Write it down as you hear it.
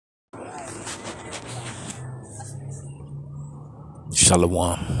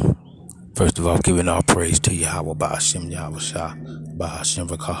Shalom. First of all, giving all praise to Yahweh Ba'ashem Yahweh Shah Ba'ashem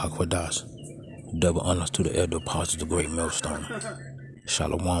Rakah HaKwadash. Double honors to the elder apostles, the great millstone.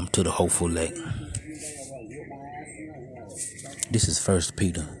 Shalom to the hopeful elect. This is 1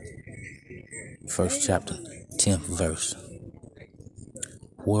 Peter, 1st chapter, 10th verse.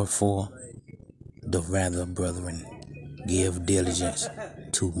 Wherefore, the rather, brethren, give diligence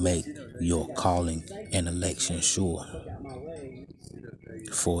to make your calling and election sure.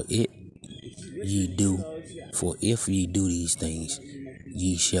 For if ye do these things,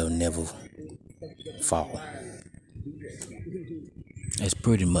 ye shall never fall. It's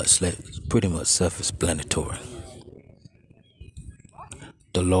pretty much self-explanatory.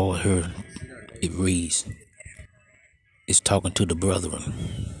 The Lord here, it reads, is talking to the brethren.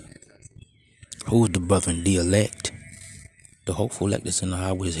 Who's the brethren? The elect. The hopeful elect that's in the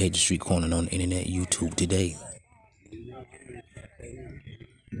highways, hedge, street corner, on the internet, YouTube today.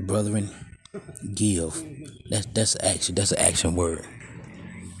 Brethren, give. That's action. That's an action word.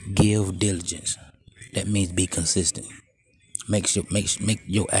 Give diligence. That means be consistent. Make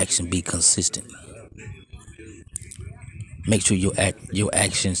your action be consistent. Make sure your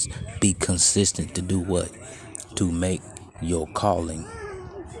actions be consistent to do what? To make your calling.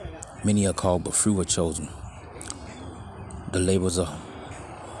 Many are called, but few are chosen. The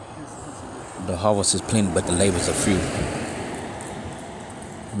harvest is plenty, but the labors are few.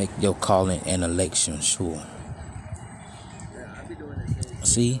 Make your calling and election sure.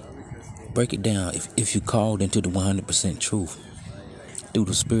 See, break it down. If you called into the 100% truth, through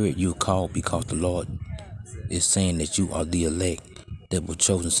the Spirit you're called, because the Lord is saying that you are the elect that were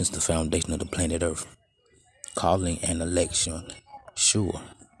chosen since the foundation of the planet Earth. Calling and election sure.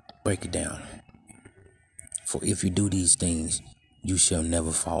 Break it down. For if you do these things, you shall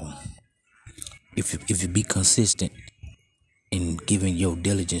never fall. If you be consistent in giving your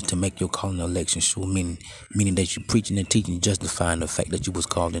diligence to make your calling and election sure, meaning that you're preaching and teaching, justifying the fact that you was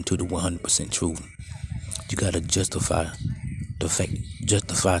called into the 100% truth. You gotta justify the fact,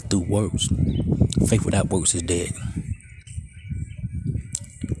 justify through works. Faith without works is dead.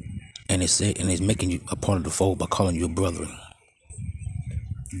 And it's making you a part of the fold by calling you a brother.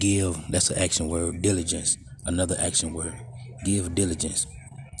 Give, that's an action word. Diligence, another action word. Give diligence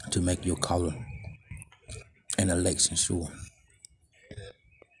to make your calling and election sure.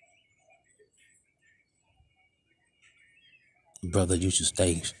 Brother, you should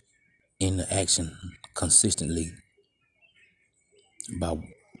stay in the action consistently by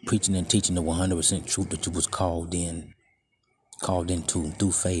preaching and teaching the 100% truth that you was called into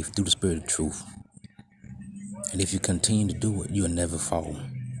through faith, through the Spirit of truth. And if you continue to do it, you'll never fall.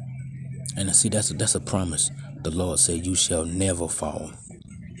 And I see that's a promise. The Lord said you shall never fall.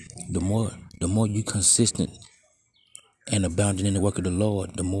 The more you consistent and abounding in the work of the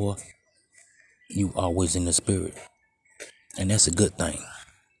Lord, the more you always in the Spirit. And that's a good thing.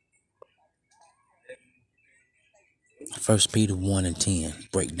 1 Peter 1 and 10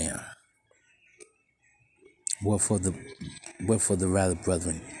 breakdown. Wherefore the rather,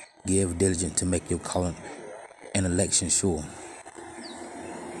 brethren, give diligence to make your calling and election sure.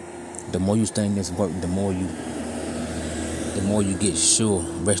 The more you stay in this work, the more you get sure,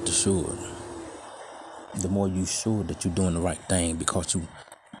 rest assured. The more you sure that you're doing the right thing, because you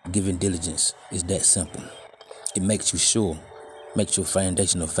giving diligence is that simple. It makes you sure, makes your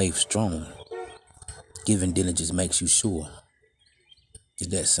foundation of faith strong. Giving diligence makes you sure. It's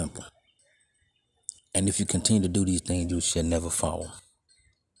that simple. And if you continue to do these things, you shall never fall.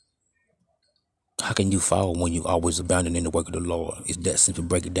 How can you fall when you always abounding in the work of the Lord? It's that simple.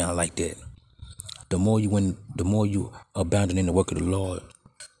 Break it down like that. The more you abounding in the work of the Lord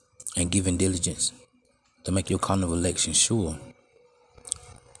and giving diligence to make your calling of election sure,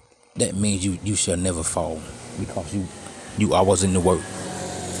 that means you shall never fall, because you always in the work.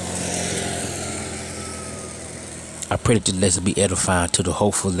 I pray that this lesson be edifying to the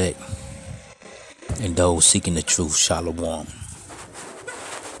hopeful elect and those seeking the truth. Shalom.